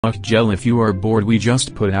Mcjell, if you are bored, we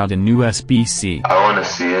just put out a new SBC. I wanna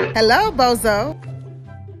see it. Hello, bozo.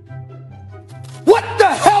 What the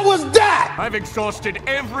hell was that? I've exhausted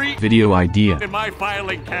every Video idea. in my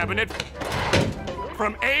filing cabinet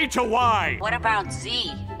from A to Y. What about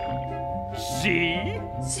Z? Z,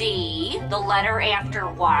 Z, the letter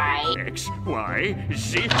after Y. X, Y,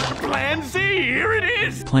 Z. Plan Z, here it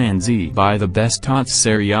is. Plan Z by the best TOTS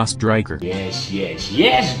Serie striker. Yes, yes,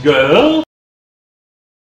 yes, girl.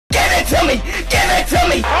 Give it to me! Give it to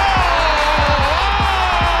me!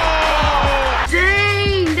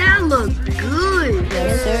 Dang, that looks good.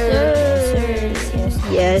 Yes,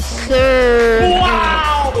 sir. Yes, sir.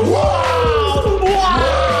 Wow! Wow!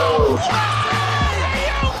 Wow!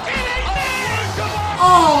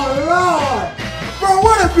 Oh, Lord! Bro,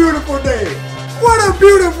 what a beautiful day! What a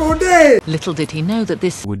beautiful day! Little did he know that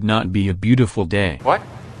this Would not be a beautiful day. What?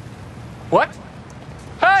 What?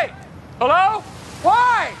 Hey! Hello?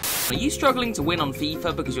 Why? Are you struggling to win on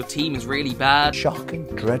FIFA because your team is really bad? Shocking,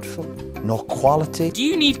 dreadful, no quality. Do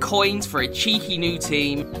you need coins for a cheeky new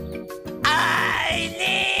team? I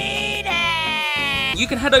need it! You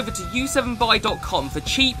can head over to u7buy.com for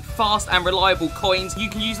cheap, fast and reliable coins. You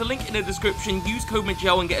can use the link in the description, use code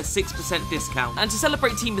Mcjell and get a 6% discount. And to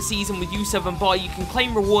celebrate Team of the Season with U7Buy, you can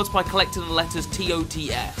claim rewards by collecting the letters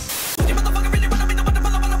TOTS.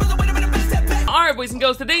 Alright boys and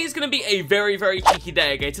girls, today is going to be a very, very cheeky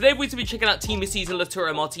day, okay? Today we're going to be checking out Team of Season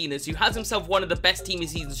LAUTARO Martinez, who has himself one of the best Team of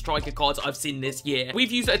Season striker cards I've seen this year.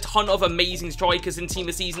 We've used a ton of amazing strikers in Team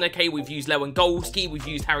of Season, okay? We've used Lewandowski, we've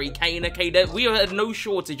used Harry Kane, okay? We have no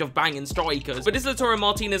shortage of banging strikers. But this LAUTARO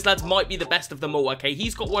Martinez, lads, might be the best of them all, okay?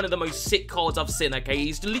 He's got one of the most sick cards I've seen, okay?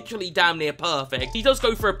 He's literally damn near perfect. He does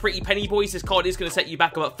go for a pretty penny, boys. This card is going to set you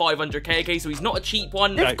back about 500k, okay? So he's not a cheap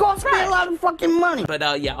one. This costs me a lot of fucking money.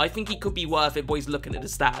 But yeah, I think he could be worth it, boys, looking at the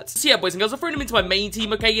stats. So yeah, boys and girls, I've thrown him into my main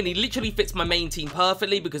team, okay, and he literally fits my main team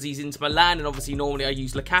perfectly because he's into Milan, and obviously normally I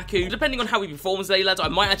use Lukaku. Depending on how he performs today, lads, I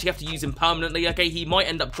might actually have to use him permanently, okay? He might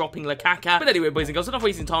end up dropping Lukaku. But anyway, boys and girls, enough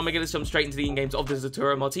wasting time, let's jump straight into the in-games of this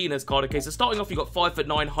LAUTARO Martinez card, okay? So starting off, you've got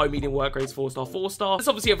 5'9", high medium work rates, 4-star, 4-star. That's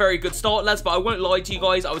obviously a very good start, lads, but I won't lie to you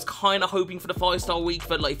guys, I was kind of hoping for the 5-star weak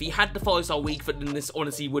foot. Like, if he had the 5-star weak foot, then this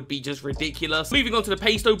honestly would be just ridiculous. Moving on to the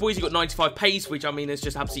pace, though, boys, you've got 95 pace, which, I mean, is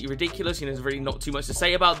just absolutely ridiculous. You know, there's really not too much to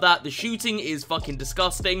say about that. The shooting is fucking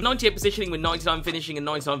disgusting. 98 positioning with 99 finishing and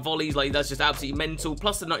 99 volleys, like, that's just absolutely mental.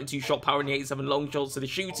 Plus the 92 shot power and the 87 long shots, so the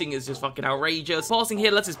shooting is just fucking outrageous. Passing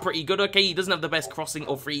here, lads, is pretty good, okay? He doesn't have the best crossing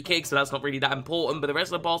or free kick, so that's not really that important, but the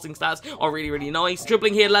rest of the passing stats are really, really nice.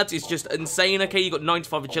 Dribbling here, lads, is just insane, okay? You got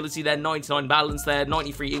 95 agility there, 99 balance there,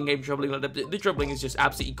 93 in-game dribbling. Like, the dribbling is just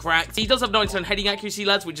absolutely cracked. He does have 99 heading accuracy,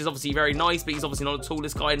 lads, which is obviously very nice, but he's obviously not the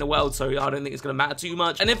tallest guy in the world, so I don't think it's going to matter too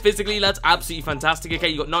much. And then physically, lads, absolutely fantastic, okay?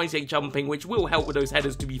 You got 98 jumping, which will help with those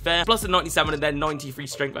headers, to be fair. Plus the 97 and then 93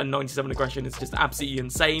 strength and 97 aggression is just absolutely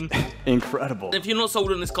insane. Incredible. If you're not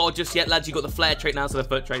sold on this card just yet, lads, you got the flare trait now, so the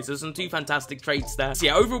foot trait. So there's some two fantastic traits there. So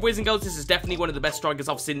yeah, overall, boys and girls, this is definitely one of the best strikers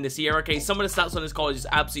I've seen this year, okay? Some of the stats on this card is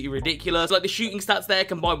just absolutely ridiculous. Like the shooting stats there,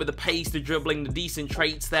 combined with the pace, the dribbling, the decent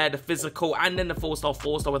traits there, the physical, and then the 4-star,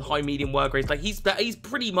 4-star with high medium work rates. Like he's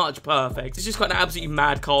pretty much perfect. It's just got an absolutely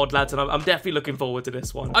mad card, lads, and I'm definitely looking forward to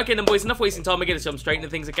this one. Okay then, boys, enough wasting time. Again, let's jump straight into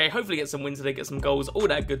things, okay? Hopefully get some wins today, get some goals, all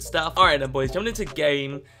that good stuff. Alright then, boys, jumping into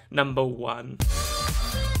game number 1.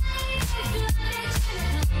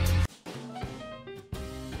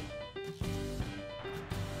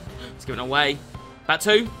 Let's give it away. Back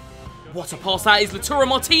 2. What a pass that is. LAUTARO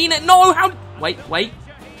Martinez. No, how? Wait.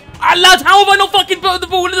 Lads, how have I not fucking put the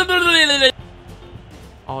ball?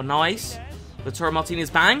 Oh, nice. LAUTARO Martinez,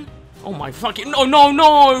 bang. Oh my fucking,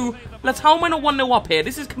 no. Lads, how am I not 1-0 up here?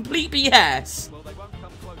 This is complete BS.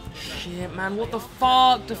 Shit, man, what the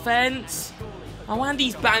fuck, defense? Oh, and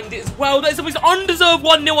he's banged it as well. That is the most undeserved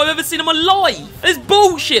 1-0 I've ever seen in my life. That's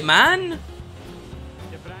bullshit, man.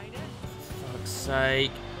 For fuck's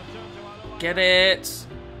sake. Get it.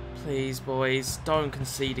 Please, boys, don't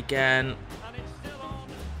concede again.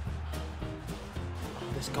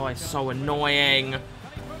 Oh, this guy is so annoying.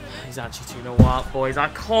 He's actually 2-0 up, boys. I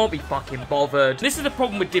can't be fucking bothered. This is the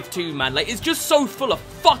problem with Div 2, man. Like, it's just so full of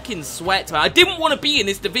fucking sweat, man. I didn't want to be in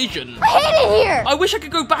this division. I hate it here. I wish I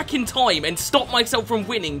could go back in time and stop myself from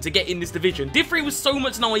winning to get in this division. Div 3 was so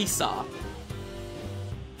much nicer.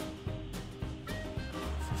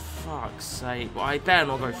 For fuck's sake. Well, I better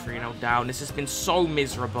not go 3-0 down. This has been so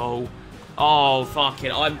miserable. Oh, fuck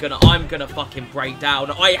it. I'm gonna fucking break down.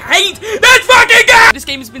 I hate this fucking game! This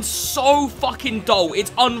game has been so fucking dull.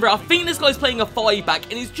 It's unreal. I think this guy's playing a 5-back,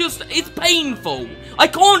 and it's painful. I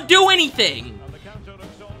can't do anything.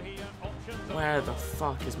 Where the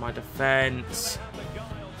fuck is my defense?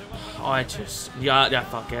 Yeah,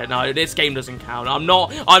 fuck it. No, this game doesn't count. I'm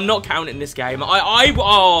not counting this game.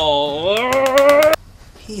 Oh.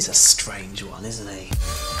 He's a strange one, isn't he?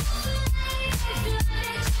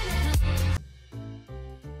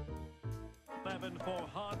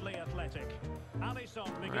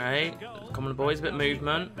 Right, come on boys, a bit of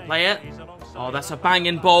movement. Play it. Oh, that's a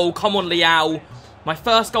banging ball. Come on, Liao. My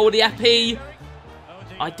first goal of the epi.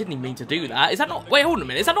 I didn't even mean to do that. Is that not... Wait, hold on a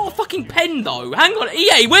minute. Is that not a fucking pen, though? Hang on.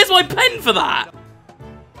 EA, where's my pen for that?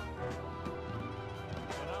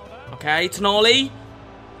 Okay, Tonali.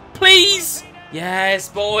 Please. Yes,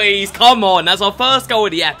 boys. Come on. That's our first goal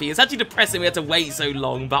of the epi. It's actually depressing we had to wait so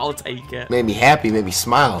long, but I'll take it. Made me happy, made me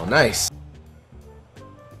smile. Nice.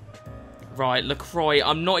 Right, LaCroix,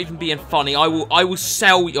 I'm not even being funny. I will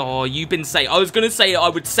sell... Oh, you've been saying... I was going to say I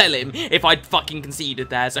would sell him if I'd fucking conceded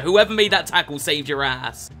there. So whoever made that tackle saved your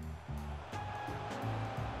ass.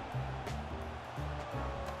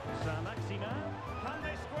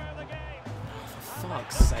 For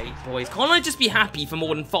fuck's sake, boys. Can't I just be happy for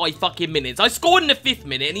more than 5 fucking minutes? I scored in the 5th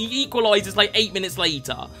minute and he equalises like 8 minutes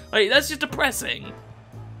later. Like, that's just depressing.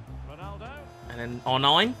 And then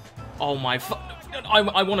R9. Oh my fuck.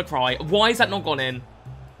 I want to cry. Why is that not gone in?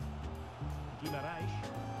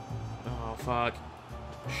 Oh, fuck.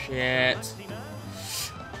 Shit.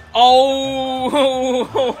 Oh,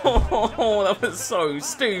 that was so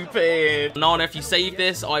stupid. Nana, if you save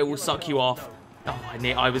this, I will suck you off. Oh,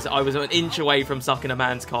 I was an inch away from sucking a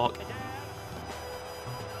man's cock.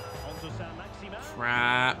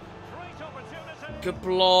 Crap. Good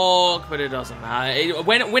block, but it doesn't matter.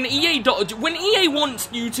 When EA wants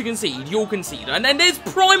you to concede, you'll concede. And then there's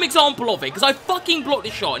prime example of it, because I fucking blocked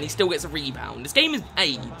the shot and he still gets a rebound. This game is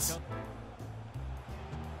AIDS.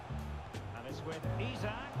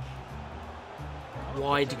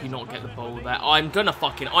 Why did you not get the ball there?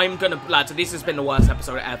 Lads, this has been the worst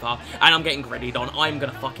episode ever, and I'm getting gritted on. I'm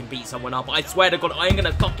gonna fucking beat someone up. I swear to God, I'm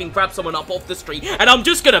gonna fucking grab someone up off the street, and I'm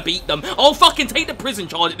just gonna beat them. I'll fucking take the prison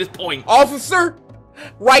charge at this point. Officer,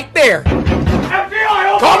 right there.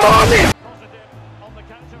 FBI, come on in.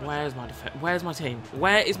 Where's my defense? Where's my team?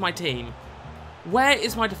 Where is my team? Where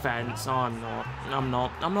is my defense? Oh, I'm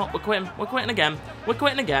not. We're quitting. We're quitting again. We're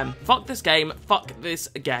quitting again. Fuck this game. Fuck this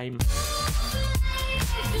game.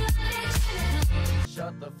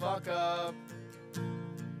 Shut the fuck up.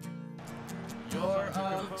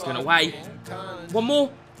 It's going away. One more.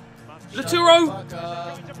 LAUTARO.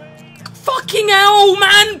 Fucking hell,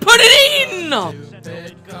 man. Put it in.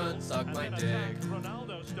 Suck my dick.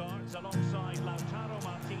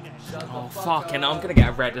 Oh, fucking, I'm gonna get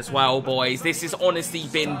a red as well, boys. This has honestly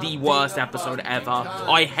been the worst episode ever.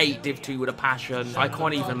 I hate Div 2 with a passion. I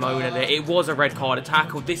can't even moan at it. It was a red card, a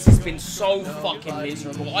tackle. This has been so fucking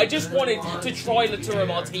miserable. I just wanted to try LAUTARO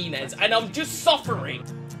Martinez, and I'm just suffering.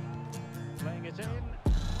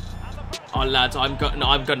 Oh, lads, I'm gonna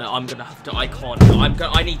have to. I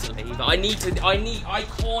need to leave. I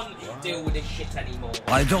can't deal with this shit anymore.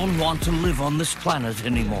 I don't want to live on this planet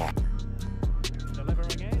anymore.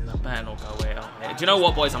 Better not go here. Do you know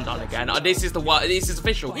what, boys? I'm done again. This is the worst. This is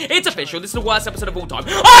official. It's official. This is the worst episode of all time.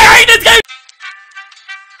 I hate this game!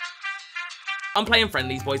 I'm playing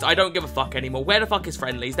friendlies, boys. I don't give a fuck anymore. Where the fuck is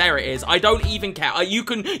friendlies? There it is. I don't even care. You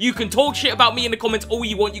can talk shit about me in the comments all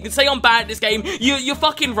you want. You can say I'm bad at this game. You're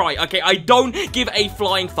fucking right, okay? I don't give a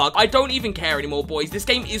flying fuck. I don't even care anymore, boys. This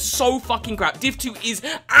game is so fucking crap. Div 2 is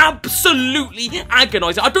absolutely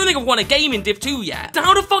agonizing. I don't think I've won a game in Div 2 yet.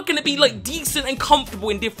 How the fuck can it be, like, decent and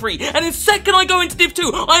comfortable in Div 3? And the second I go into Div 2,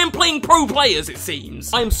 I am playing pro players, it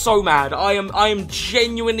seems. I am so mad. I am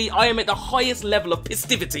genuinely, I am at the highest level of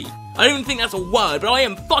pistivity. I don't think that's a word, but I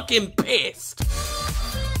am fucking pissed.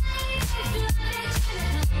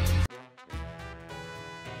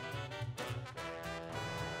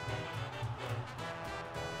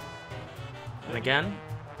 And again.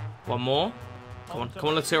 One more. Come on,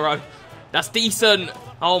 LAUTARO. That's decent.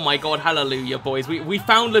 Oh my God, hallelujah, boys. We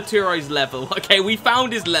found LAUTARO's level. Okay, we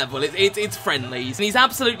found his level. It's friendlies. And he's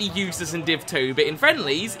absolutely useless in Div 2, but in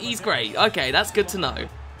friendlies, he's great. Okay, that's good to know.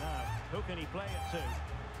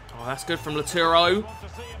 Oh, that's good from LAUTARO.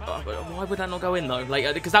 But why would that not go in, though?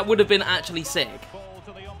 Like, because that would have been actually sick.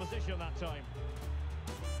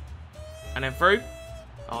 And then through.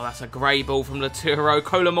 Oh, that's a great ball from LAUTARO.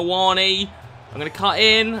 Kola Mawani. I'm gonna cut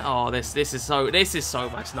in. Oh, this is so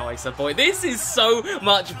much nicer, boy. This is so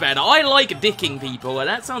much better. I like dicking people, and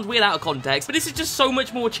that sounds weird out of context, but this is just so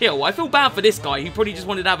much more chill. I feel bad for this guy who probably just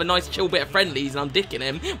wanted to have a nice chill bit of friendlies, and I'm dicking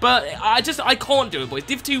him. But I can't do it, boys.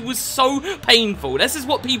 Div 2 was so painful. This is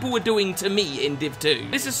what people were doing to me in Div 2.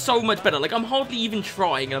 This is so much better. Like, I'm hardly even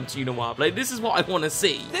trying, and I'm tuning up. Like, this is what I want to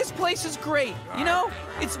see. This place is great. You know,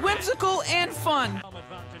 it's whimsical and fun.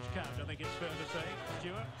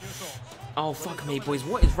 Oh, fuck me, boys.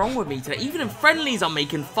 What is wrong with me today? Even in friendlies, I'm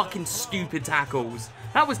making fucking stupid tackles.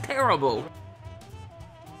 That was terrible.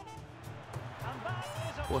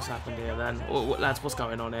 What's happened here, then? Lads, what's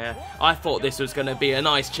going on here? I thought this was going to be a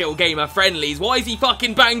nice, chill game of friendlies. Why is he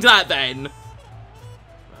fucking banged that, then?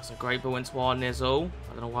 That's a great ball into our nizzle.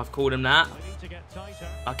 I don't know why I've called him that.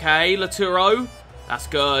 Okay, LAUTARO. That's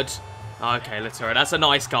good. Okay, LAUTARO. That's a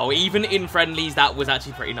nice goal. Even in friendlies, that was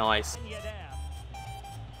actually pretty nice.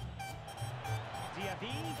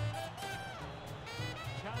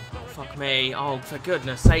 Fuck me. Oh, for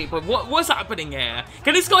goodness sake. But what's happening here?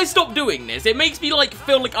 Can this guy stop doing this? It makes me, like,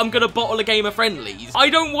 feel like I'm gonna bottle a game of friendlies. I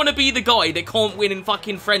don't want to be the guy that can't win in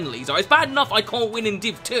fucking friendlies. Or it's bad enough I can't win in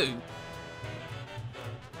Div 2.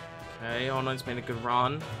 Okay, R9's made a good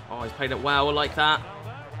run. Oh, he's played it well like that.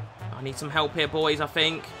 I need some help here, boys, I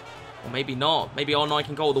think. Or maybe not. Maybe R9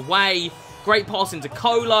 can go all the way. Great pass into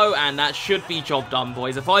Colo, and that should be job done,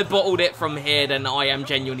 boys. If I bottled it from here, then I am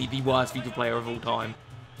genuinely the worst FIFA player of all time.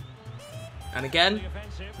 And again,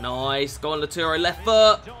 nice. Go on, LAUTARO, left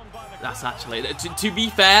foot. That's actually, to be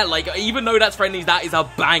fair, like, even though that's friendlies, that is a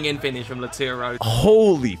banging finish from LAUTARO.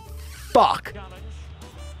 Holy fuck.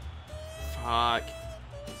 Fuck.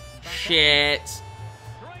 Shit.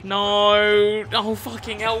 No. Oh,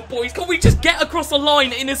 fucking hell, boys. Can't we just get across the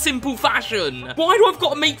line in a simple fashion? Why do I have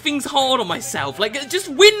got to make things hard on myself? Like, just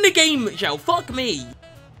win the game, Mcjell. Fuck me.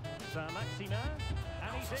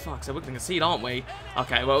 Fuck, so we're going to concede, aren't we?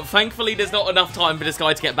 Okay, well, thankfully there's not enough time for this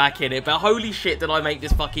guy to get back in it, but holy shit did I make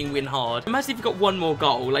this fucking win hard. Imagine if we got one more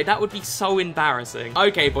goal. Like, that would be so embarrassing.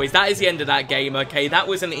 Okay, boys, that is the end of that game, okay? That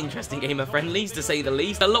was an interesting game of friendlies, to say the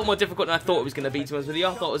least. A lot more difficult than I thought it was going to be, to be honest with you.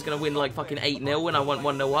 I thought I was going to win, like, fucking 8-0 when I went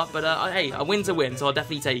 1-0 up, but, hey, a win's a win, so I'll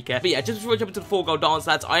definitely take it. But yeah, just before I jump into the 4-goal dance,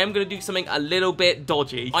 lads, I am going to do something a little bit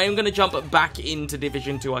dodgy. I am going to jump back into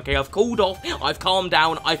Division 2, okay? I've cooled off, I've calmed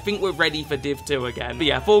down, I think we're ready for Div 2 again. But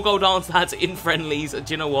yeah, 4-goal dance, lads, in friendlies. Do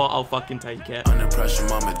you know what? I'll fucking take it. Under pressure,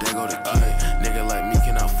 mama, they go to kid. Nigga like me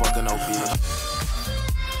cannot fucking no bitch.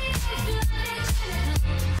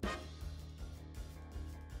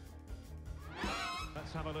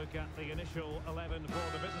 Let's have a look at the initial 11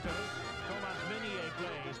 for the visitors.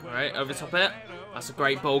 Alright, over the top it. That's a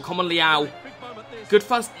great ball. Come on, Liao. Good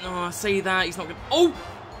first. Oh, I say that. He's not good. Oh!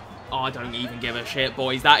 Oh, I don't even give a shit,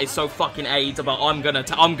 boys. That is so fucking AIDS, but I'm gonna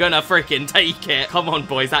freaking take it. Come on,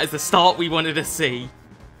 boys. That is the start we wanted to see.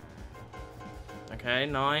 Okay,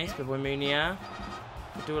 nice. Good boy, Munia.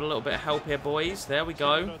 We'll do a little bit of help here, boys. There we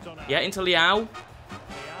go. Yeah, into Liao.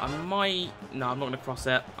 I might... No, I'm not gonna cross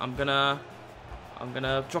it. I'm gonna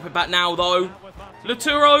drop it back now, though.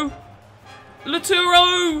 LAUTARO!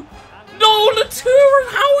 LAUTARO! No, LAUTARO!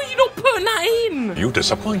 How are you not putting that in? You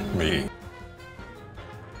disappoint me.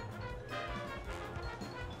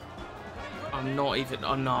 I'm not even.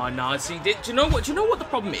 Oh no! See, do you know what? Do you know what the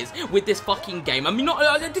problem is with this fucking game? I mean,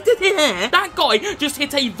 that guy just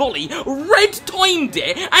hit a volley, red timed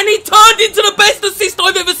it, and it turned into the best assist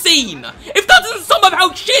I've ever seen. If that doesn't sum up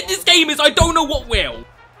how shit this game is, I don't know what will.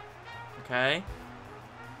 Okay,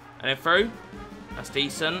 and then through. That's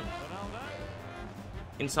decent.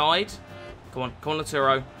 Inside. Come on,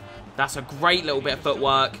 LAUTARO. That's a great little bit of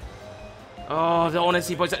footwork. Oh,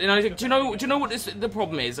 honestly, boys, do you know what the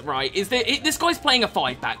problem is, right? Is that this guy's playing a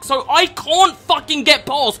 5-back, so I can't fucking get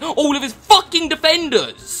past all of his fucking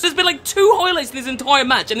defenders. There's been like 2 highlights in this entire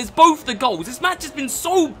match, and it's both the goals. This match has been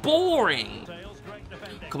so boring.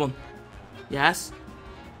 Come on. Yes.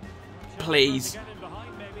 Please.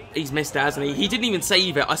 He's missed it, hasn't he? He didn't even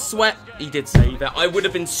save it. I swear he did save it. I would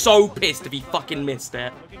have been so pissed if he fucking missed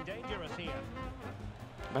it.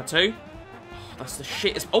 About 2. That's the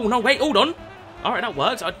shittest. Oh, no, wait, hold on. Alright, that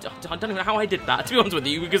works. I don't even know how I did that, to be honest with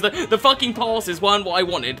you, because the fucking passes weren't what I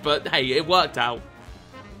wanted, but hey, it worked out.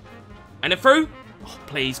 And then through. Oh,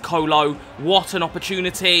 please, Colo. What an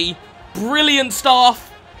opportunity. Brilliant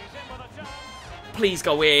stuff. Please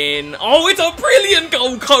go in. Oh, it's a brilliant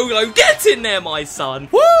goal, Colo. Get in there, my son.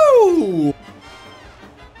 Woo!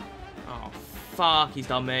 Oh, fuck, he's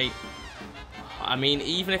done me. I mean,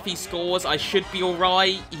 even if he scores, I should be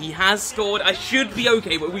alright. He has scored. I should be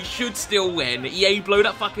okay, but we should still win. EA, blow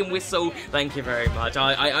that fucking whistle. Thank you very much.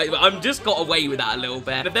 I'm just got away with that a little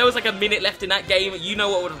bit. If there was like a minute left in that game, you know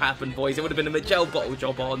what would have happened, boys. It would have been a Mcjell bottle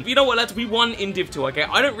job on. But you know what, lads? We won in Div 2, okay?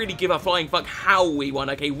 I don't really give a flying fuck how we won,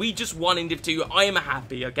 okay? We just won in Div 2. I am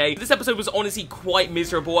happy, okay? This episode was honestly quite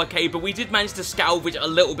miserable, okay? But we did manage to salvage a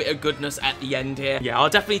little bit of goodness at the end here. Yeah, I'll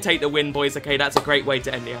definitely take the win, boys, okay? That's a great way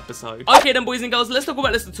to end the episode. Okay, then, boys and girls, let's talk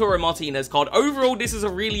about this LAUTARO Martinez card. Overall, this is a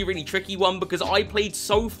really, really tricky one because I played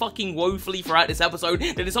so fucking woefully throughout this episode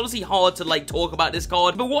that it's honestly hard to, like, talk about this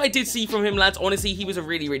card. But what I did see from him, lads, honestly, he was a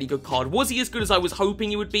really, really good card. Was he as good as I was hoping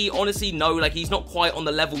he would be? Honestly, no. Like, he's not quite on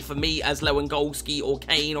the level for me as Lewandowski or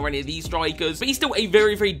Kane or any of these strikers, but he's still a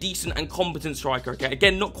very, very decent and competent striker, okay?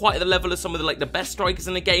 Again, not quite at the level of some of the, like, the best strikers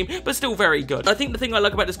in the game, but still very good. I think the thing I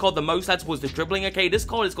like about this card the most, lads, was the dribbling, okay? This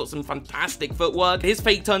card has got some fantastic footwork. His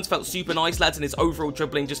fake turns felt super nice, lads, and his overall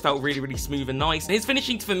dribbling just felt really, really smooth and nice. And his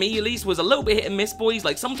finishing, for me at least, was a little bit hit and miss, boys.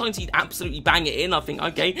 Like, sometimes he'd absolutely bang it in. I think,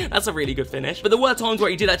 okay, that's a really good finish. But there were times where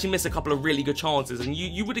he did actually miss a couple of really good chances, and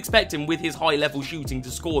you would expect him with his high-level shooting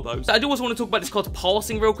to score those. So I do also want to talk about this card's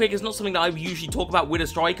passing real quick. It's not something that I usually talk about with a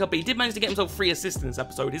striker, but he did manage to get himself 3 assists in this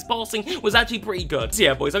episode. His passing was actually pretty good. So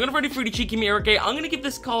yeah, boys, I'm going to run it through the cheeky mirror, okay? I'm going to give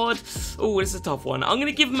this card... Oh, this is a tough one. I'm going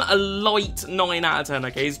to give him a light 9 out of 10,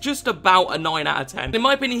 okay? It's just about a 9 out of 10. In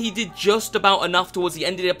my opinion, he did just about enough towards the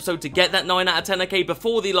end of the episode to get that 9 out of 10, okay?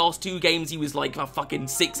 Before the last 2 games, he was like a fucking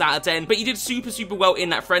 6 out of 10. But he did super, super well in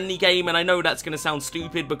that friendly game, and I know that's going to sound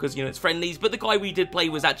stupid because, you know, it's friendlies, but the guy we did play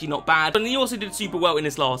was actually not bad. And he also did super well in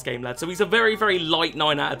his last game, lad. So he's a very, very light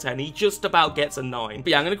 9 out of 10. He just about gets a 9. But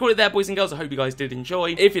yeah, I'm going to call it there, boys and girls. I hope you guys did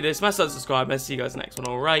enjoy. If you did, smash that subscribe. Let's see you guys next one,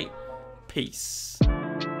 alright? Peace.